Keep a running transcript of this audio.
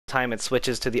time it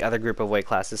switches to the other group of weight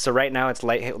classes. So right now it's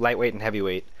lightweight and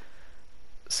heavyweight.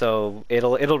 So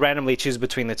it'll randomly choose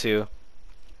between the two.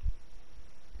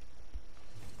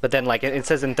 But then like it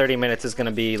says in 30 minutes it's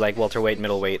gonna be like welterweight,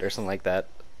 middleweight, or something like that.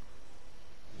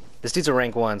 This dude's a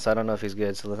rank 1, so I don't know if he's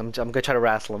good. So I'm gonna try to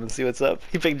wrestle him and see what's up.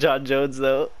 He picked John Jones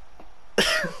though.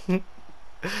 It's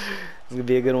gonna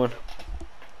be a good one.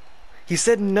 He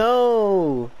said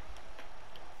no.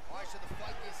 Alright, so the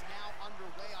fight is now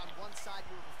underway. On one side,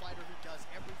 you have a fighter who does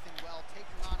everything well,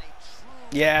 taking on a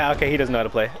true... Yeah, okay, he doesn't know how to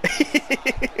play.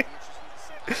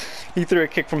 He threw a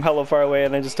kick from hella far away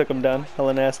and I just took him down.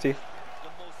 Hella nasty. The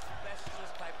most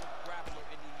specialist type of grappler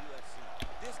in the UFC.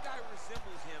 This guy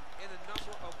resembles him in a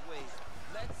number of ways.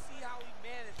 Let's see how he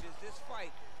manages this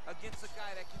fight against a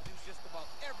guy that can do just about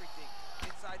everything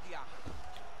inside the octagon.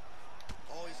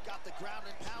 Oh, he's got the ground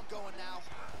and pound going now.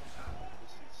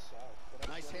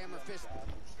 Nice hammer fist.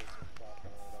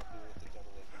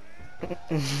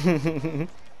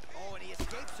 Oh, and he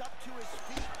escapes up to his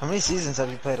feet. How many seasons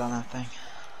have you played on that thing?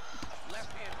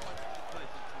 Left hand punch to the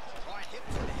clinch. All right, hip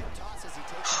to the hip toss as he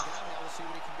takes him down. Now we'll see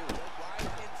what he can do. Right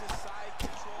into side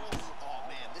control. Oh,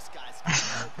 man, this guy's...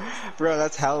 Bro,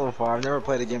 that's hella far. I've never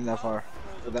played a game that far.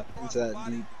 Into that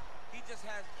deep. He just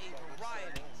has a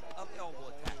variety of elbow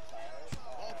attacks.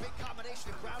 Oh, big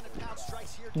combination of ground and pound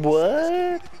strikes here.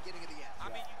 What? The beginning of the end. I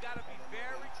mean, you got to be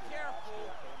very careful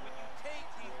when you take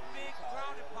these big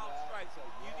ground and pound strikes.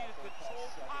 You need a controlled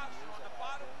posture on the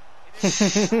bottom.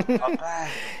 And then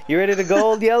You ready to go,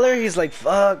 Old Yeller? He's like,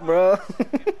 fuck, bro.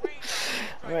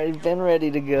 Alright, been ready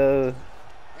to go.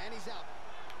 And he's out.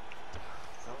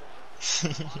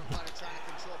 Fighter trying to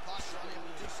control posture, unable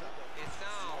to do so. And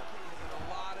now he's in a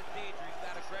lot of danger. He's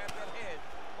got to grab that head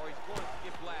or he's going to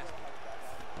get blasted.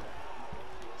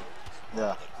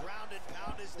 Yeah. The ground and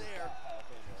pound is there.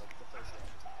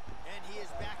 And he is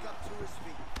back up to his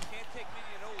feet. Can't take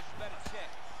many of those. You better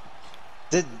check.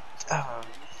 Did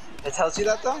it tells you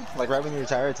that though? Like right when you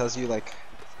retire, it tells you like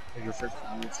your first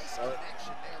minutes to start.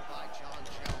 Connection there by John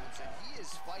Jones, and he is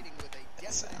fighting with a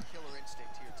definite killer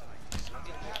instinct here tonight. It has to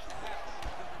happen because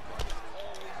the target is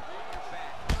always on your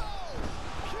back. Oh,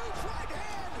 huge right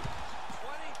hand.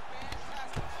 20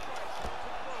 fantastic strikes to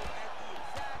throw at the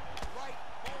exact right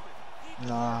moment.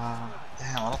 Nah,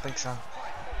 damn, I don't think so. I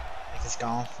think it's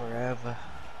gone forever.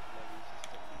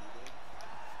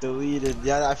 Deleted.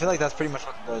 Yeah, I feel like that's pretty much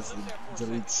what it does. It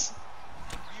deletes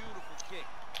Beautiful kick.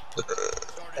 Starting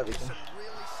to do everything. some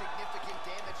really significant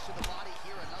damage to the body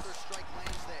here. Another strike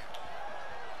lands there.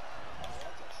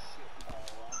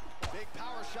 Big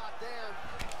power shot there.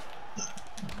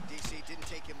 DC didn't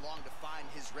take him long to find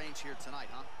his range here tonight,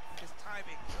 huh? His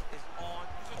timing is on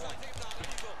point.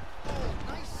 Oh,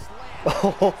 nice slam.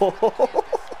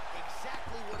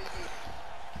 Exactly what he needed.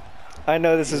 I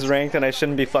know this is ranked and I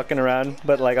shouldn't be fucking around,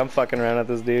 but like I'm fucking around at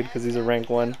this dude because he's a rank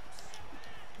 1.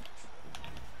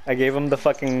 I gave him the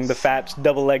fat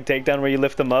double leg takedown where you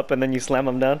lift him up and then you slam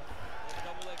him down.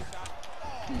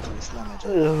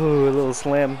 Ooh, a little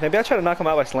slam. Maybe I'll try to knock him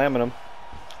out by slamming him. Oh,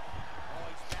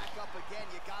 he's back up again.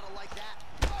 You gotta like that.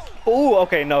 Oh,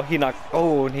 okay, no, he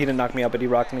didn't knock me out, but he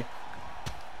rocked me.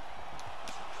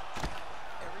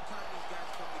 Every time these guys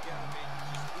come together, man,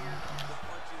 you just hear the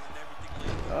punches and everything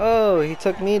later. Oh, he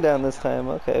took me down this time.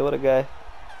 Okay, what a guy. In a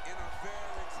very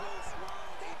close round,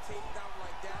 a takedown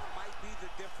like that might be the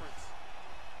difference.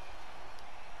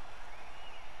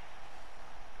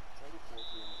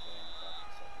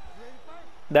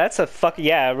 That's a fuck,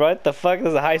 yeah, what the fuck? This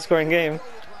is a high scoring game.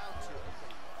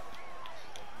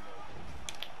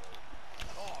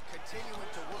 Oh, continuing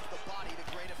to work the body to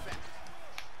great effect.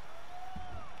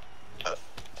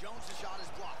 Jones' shot is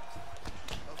blocked.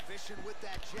 Efficient with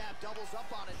that jab, doubles up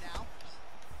on it now.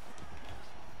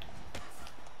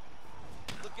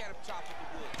 Look at him chopping the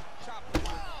wood. Chopping the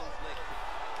wood with those leg kicks.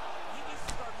 He needs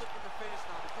to start looking to finish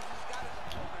now because he's got his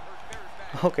opponent hurt very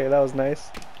bad. Okay, that was nice.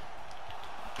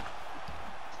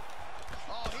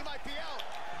 Oh, he might be out.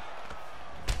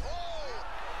 Oh!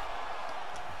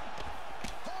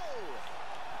 Oh!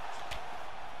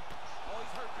 Oh,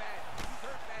 he's hurt bad. He's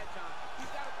hurt bad, John. He's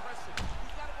got to press him.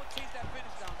 He's got to go chase that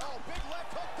finish down. Oh, big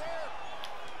left hook there.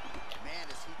 Man,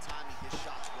 is he timing his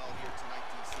shots well here tonight,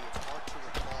 DC. It's hard to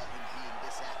recall him being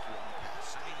this accurate in the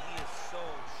past. I mean, he is so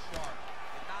sharp.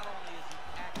 And not only is he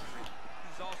accurate,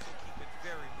 he's also keeping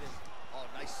very busy. Oh,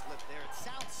 nice slip there. It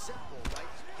sounds simple, right?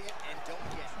 Hit and don't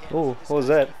get hit. Ooh, This what was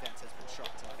guy's that? defense has been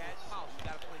sharp tonight. Cat and mouse. You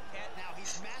got to play cat. Now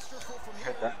he's masterful from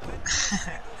here. Heard that. Oh,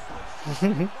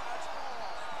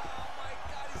 my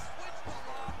God. He switched the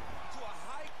lock to a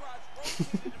high crotch,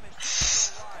 rotated him and took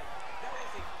the ride. That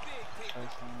was a big takedown.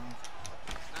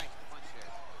 Nice punch there.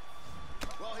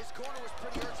 Well, his This corner was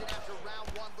pretty urgent after round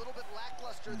one. Little bit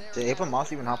lackluster there. Did Ape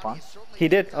Moss even hop on? He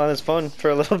did on his phone for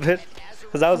a little bit,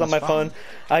 because I was On on his my phone?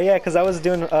 phone. Yeah, because I was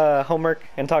doing homework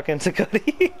and talking to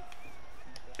Cody.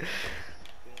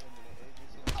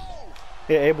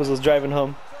 Yeah, Abe was driving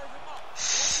home.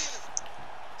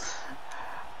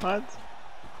 What?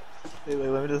 Hey, like,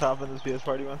 let me just hop on this PS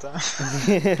party one time.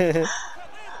 Yeah, There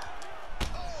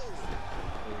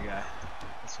we go.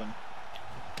 That's funny.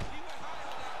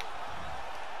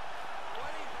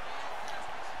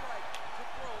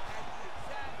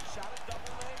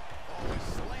 Oh, he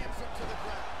slams him to the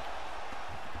ground.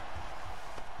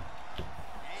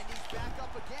 And he's back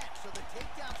up again. So the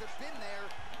takedowns have been there,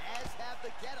 as have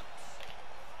the get-ups.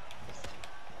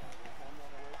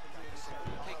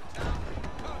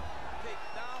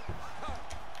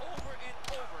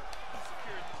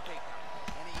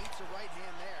 And he eats a right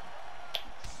hand there.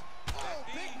 Oh,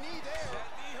 big knee there.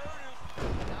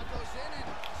 Now goes in and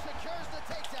secures the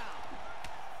takedown.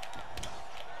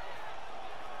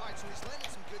 All right, so he's landed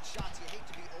some good shots. You hate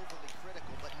to be overly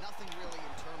critical, but nothing really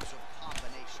in terms of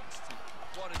combinations tonight.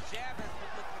 Well, the jab has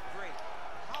been looking great.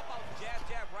 How about jab,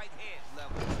 jab, right hand?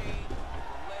 Level change, with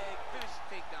the leg, finish the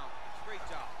takedown. Great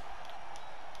job.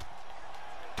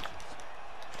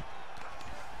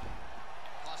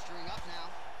 Posturing up now.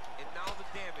 And now the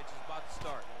damage is about to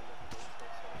start.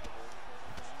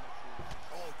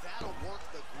 Oh, that'll work.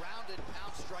 The grounded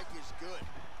pound strike is good.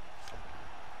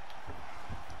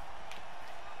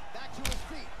 Back to his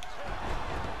feet.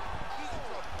 He's in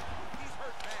trouble. He's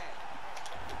hurt bad.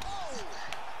 Oh!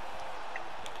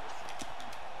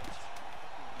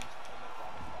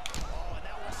 Oh, and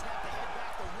that will snap the head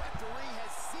back. The referee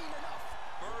has seen enough.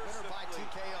 Winner by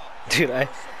TKO. dude,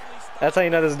 that's how you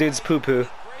know this dude's poo-poo.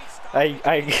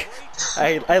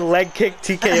 I leg kicked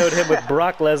TKO'd him with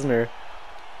Brock Lesnar.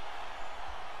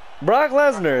 Brock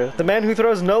Lesnar, the man who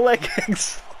throws no leg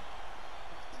kicks.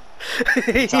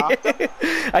 Chopped him?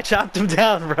 I chopped him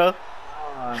down, bro.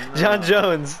 Oh, no. John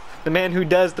Jones, the man who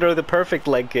does throw the perfect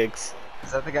leg kicks.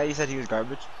 Is that the guy you said he was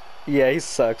garbage? Yeah, he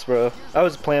sucks, bro. I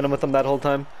was playing him with him that whole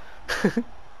time.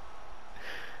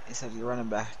 He said you're running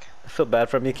back. I feel bad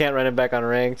for him. You can't run him back on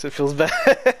ranked. It feels bad.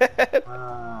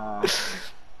 Oh.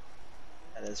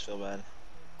 That does feel bad.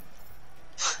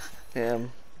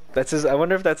 Damn. That's his. I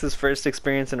wonder if that's his first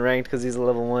experience in ranked because he's a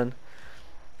level 1.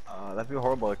 That'd be a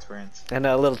horrible experience. And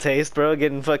a little taste, bro.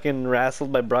 Getting fucking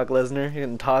wrestled by Brock Lesnar,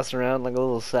 getting tossed around like a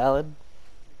little salad.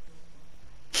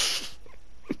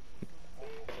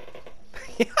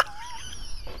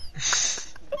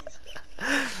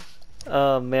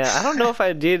 Oh man, I don't know if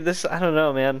I did this. I don't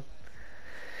know, man.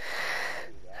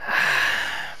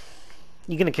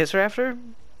 You gonna kiss her after?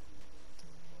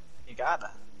 You gotta.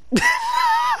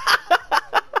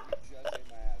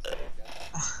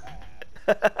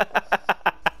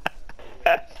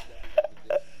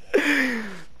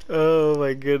 Oh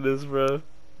my goodness, bro.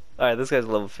 Alright, this guy's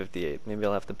level 58. Maybe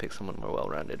I'll have to pick someone more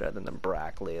well-rounded rather than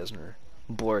Brock Lesnar.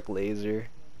 Bork Laser.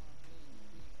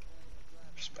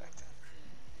 Respect.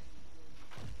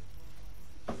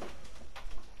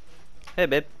 Hey,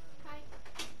 babe. Hi.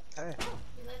 Hey. Oh,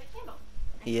 you lit a candle.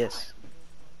 I Yes. smell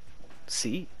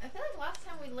See? it. I feel like last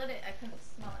time we lit it, I couldn't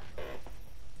smell it.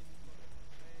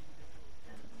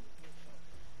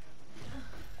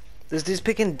 This dude's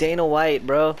picking Dana White,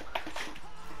 bro.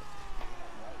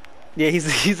 Yeah,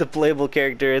 he's a playable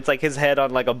character. It's like his head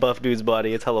on like a buff dude's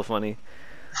body. It's hella funny.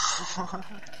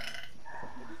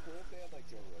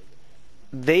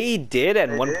 They did at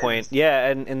They one did? point. Yeah,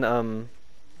 and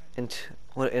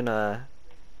what in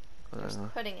There's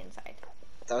pudding inside.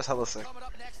 That was hella sick. Coming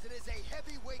up next, it is a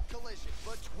heavyweight collision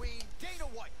between Dana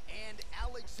White and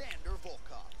Alexander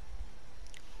Volkov.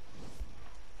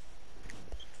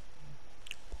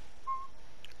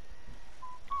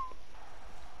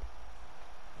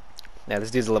 Yeah,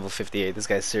 this dude's a level 58. This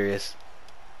guy's serious.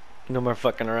 No more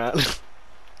fucking around. All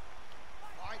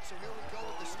right, so here we go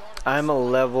with the start of I'm this a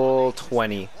fight. level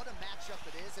 20. What a matchup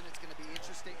it is, and it's going to be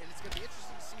interesting. And it's going to be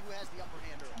interesting to see who has the upper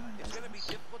hand early. It's going to be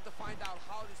difficult to find out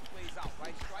how this plays out,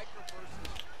 right? Striker versus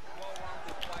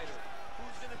well-rounded fighter.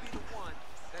 Who's going to be the one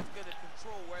that's going to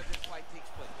control where this fight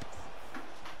takes place?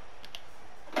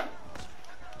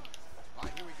 All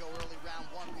right, here we go, early round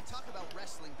one. We talk about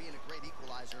wrestling being a great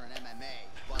equalizer in MMA,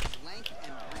 but length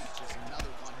and reach is another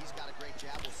one. He's got a great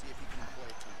jab. We'll see if he can employ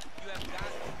it too. You have got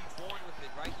to be born with it,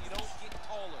 right? You don't get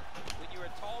taller. When you're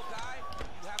a tall guy,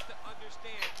 you have to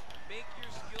understand, make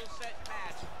your skill set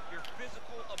match your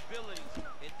physical abilities.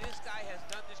 And this guy has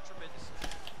done this tremendously.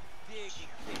 Dig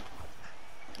and kick.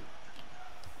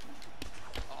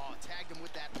 Oh, tagged him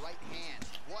with that right hand.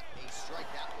 What a strike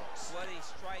that was. What a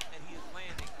strike that he is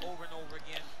landing over and over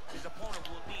again.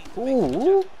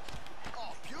 Ooh.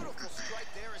 Oh, beautiful strike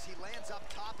there as he lands up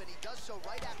top, and he does so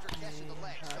right after catching the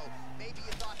leg. So maybe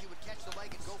you thought he would catch the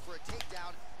leg and go for a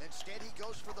takedown. Instead, he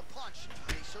goes for the punch,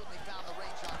 and he certainly found the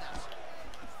range on that.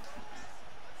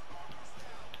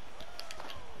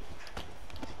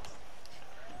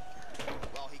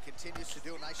 Well, he continues to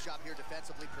do a nice job here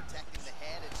defensively, protecting the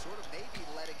head and sort of maybe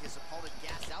letting his opponent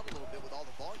gas out a little bit with all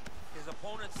the volume. His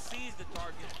opponent sees the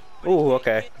target. Ooh,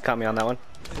 okay. Caught me on that one.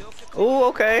 Ooh,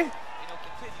 okay. And he'll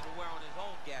continue to wear on his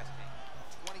own gas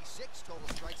tank. 26 total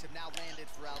strikes have now landed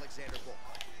for Alexander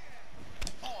Volkov.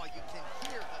 Oh, you can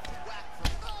hear the whack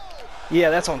from... Oh! Yeah,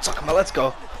 that's what I'm talking about. Let's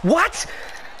go. What?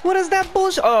 What is that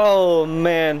bullshit? Oh,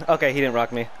 man. Okay, he didn't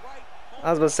rock me. I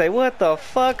was about to say, what the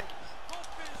fuck?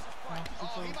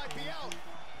 Oh, he might be out.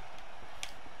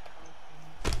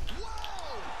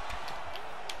 Whoa!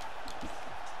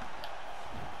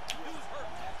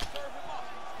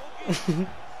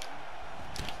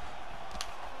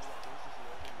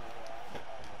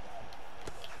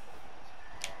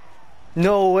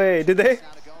 No way. Did they?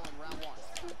 Now to go in round one.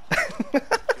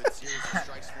 Good series of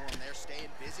strikes for him there, staying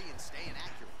busy and staying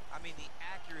accurate. I mean, the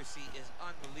accuracy is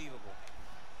unbelievable.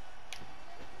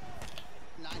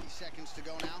 90 seconds to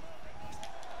go now.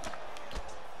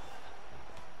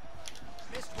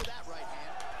 Missed with that right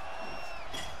hand.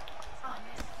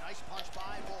 Nice punch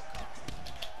by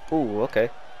Volkov. Ooh, okay.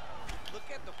 Look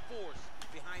at the force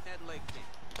behind that leg kick.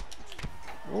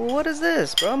 What is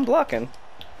this, bro? I'm blocking.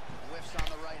 Whiffs on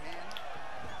the right hand.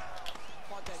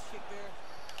 Caught that kick there.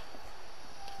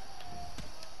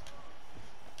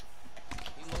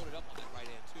 He loaded up on that right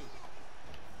hand, too.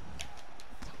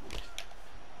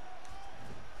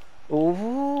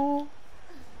 Ooh.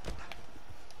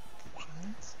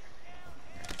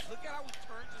 Look at how he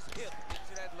turns his hip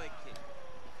into that leg kick.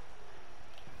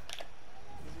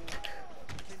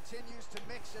 Continues to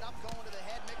mix it up, going to the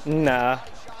head. Nah.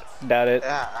 Body shots. Doubt it.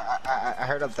 Yeah, I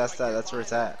heard of that's where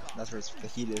it's at. That's where the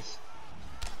heat is.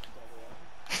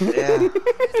 Yeah.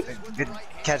 Good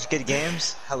catch, good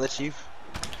games. Hella chief.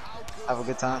 Have a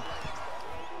good time.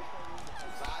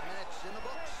 5 minutes in the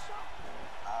books.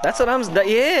 That's what I'm.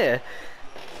 Yeah.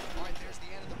 All right, there's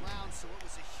the end of the round, so it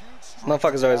was a huge strike.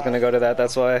 Motherfuckers always gonna go to that.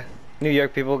 That's why. New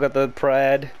York people got the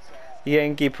pride.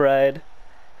 Yankee pride.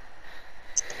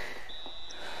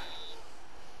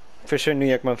 For sure, New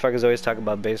York motherfuckers always talk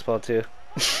about baseball too.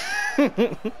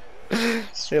 They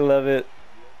love it.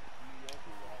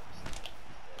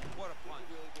 What a punch.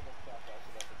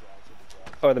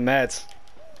 Or the Mets.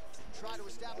 Try to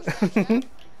establish that jab.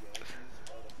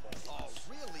 Oh,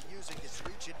 really using his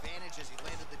reach advantage as he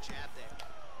landed the jab there.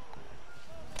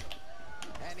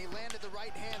 And he landed the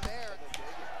right hand there.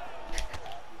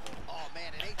 Oh,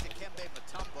 man, it ain't Dikembe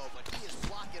Mutombo, but he is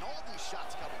blocking all these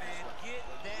shots coming Man, his way. get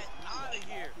that out of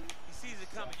here. He sees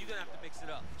it coming. You're going to have to mix it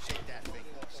up. Shake that finger.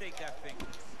 Shake that finger.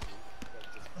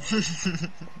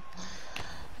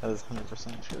 That is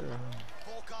 100% true.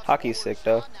 Volkov's Hockey's forward sick,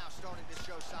 though. shot now starting to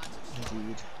show signs of strength.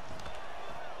 Indeed.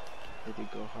 They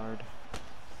did go hard.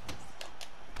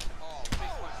 Oh, big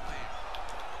punch land.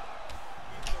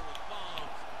 He's throwing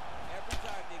bombs. Every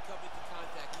time they come into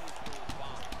contact, he's throwing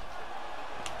bombs.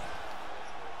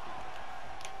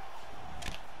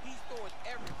 He's throwing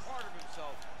every part of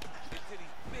himself into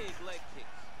these big leg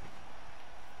kicks.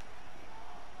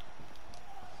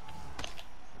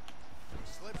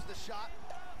 Slips the shot.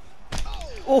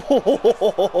 Oh. Finish now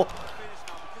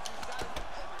because his side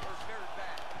hurts very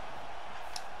bad.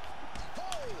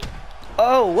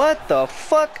 Oh, what the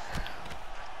fuck?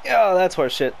 Oh, that's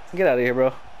horse shit. Get out of here,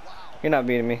 bro. You're not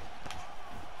beating me.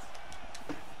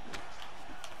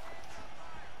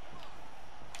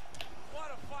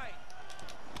 What a fight.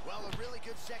 Well, a really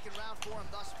good second round for him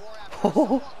thus far after a Oh.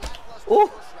 somewhat lackluster Oh.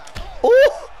 first round.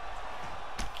 Oh.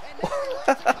 And now he lands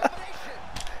a combination.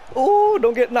 Oh,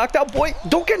 don't get knocked out, boy.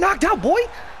 Don't get knocked out, boy. He's in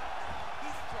trouble.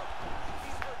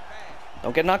 He's hurt bad.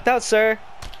 Don't get knocked out, sir.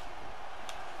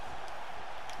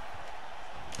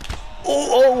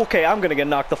 Oh, okay. I'm gonna get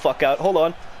knocked the fuck out. Hold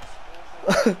on.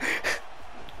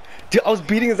 Dude, I was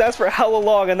beating his ass for hella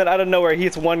long, and then out of nowhere, he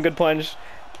hits one good punch.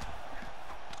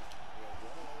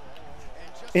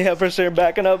 Yeah, for sure.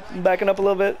 Backing up a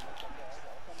little bit.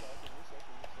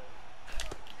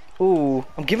 Ooh,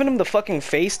 I'm giving him the fucking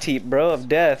face teep, bro, of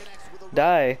death.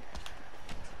 Die.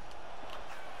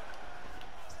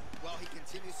 Well, he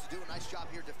continues to do a nice job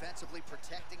here defensively,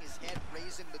 protecting his head,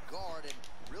 raising the guard, and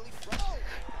really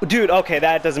Dude, okay,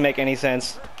 that doesn't make any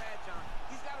sense. Hurt bad, John.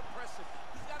 He's got to press him.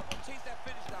 He's got to go chase that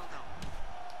finish down now.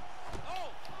 Oh!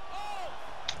 Oh!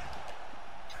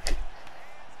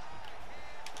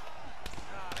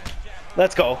 Ah, that jab.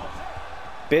 Let's go,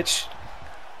 bitch.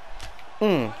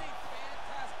 Mm.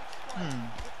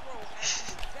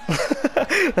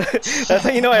 That's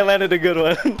how you know I landed a good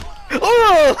one.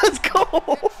 Oh, let's go!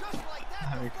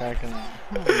 You're cracking up.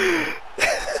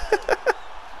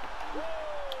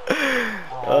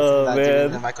 Oh that dude in the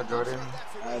man. Michael Jordan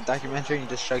documentary, he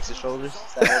just shrugs his shoulders.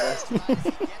 Is that what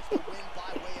it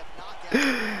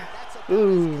is?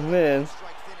 Ooh man.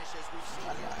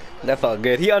 That felt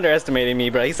good. He underestimated me,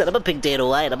 bro. He said, I'm gonna pick Dana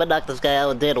White. I'm gonna knock this guy out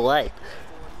with Dana White.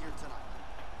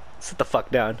 Sit the fuck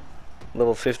down.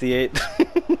 Level 58.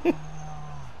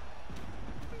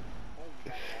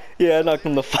 Yeah, I knocked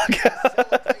him the fuck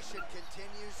out.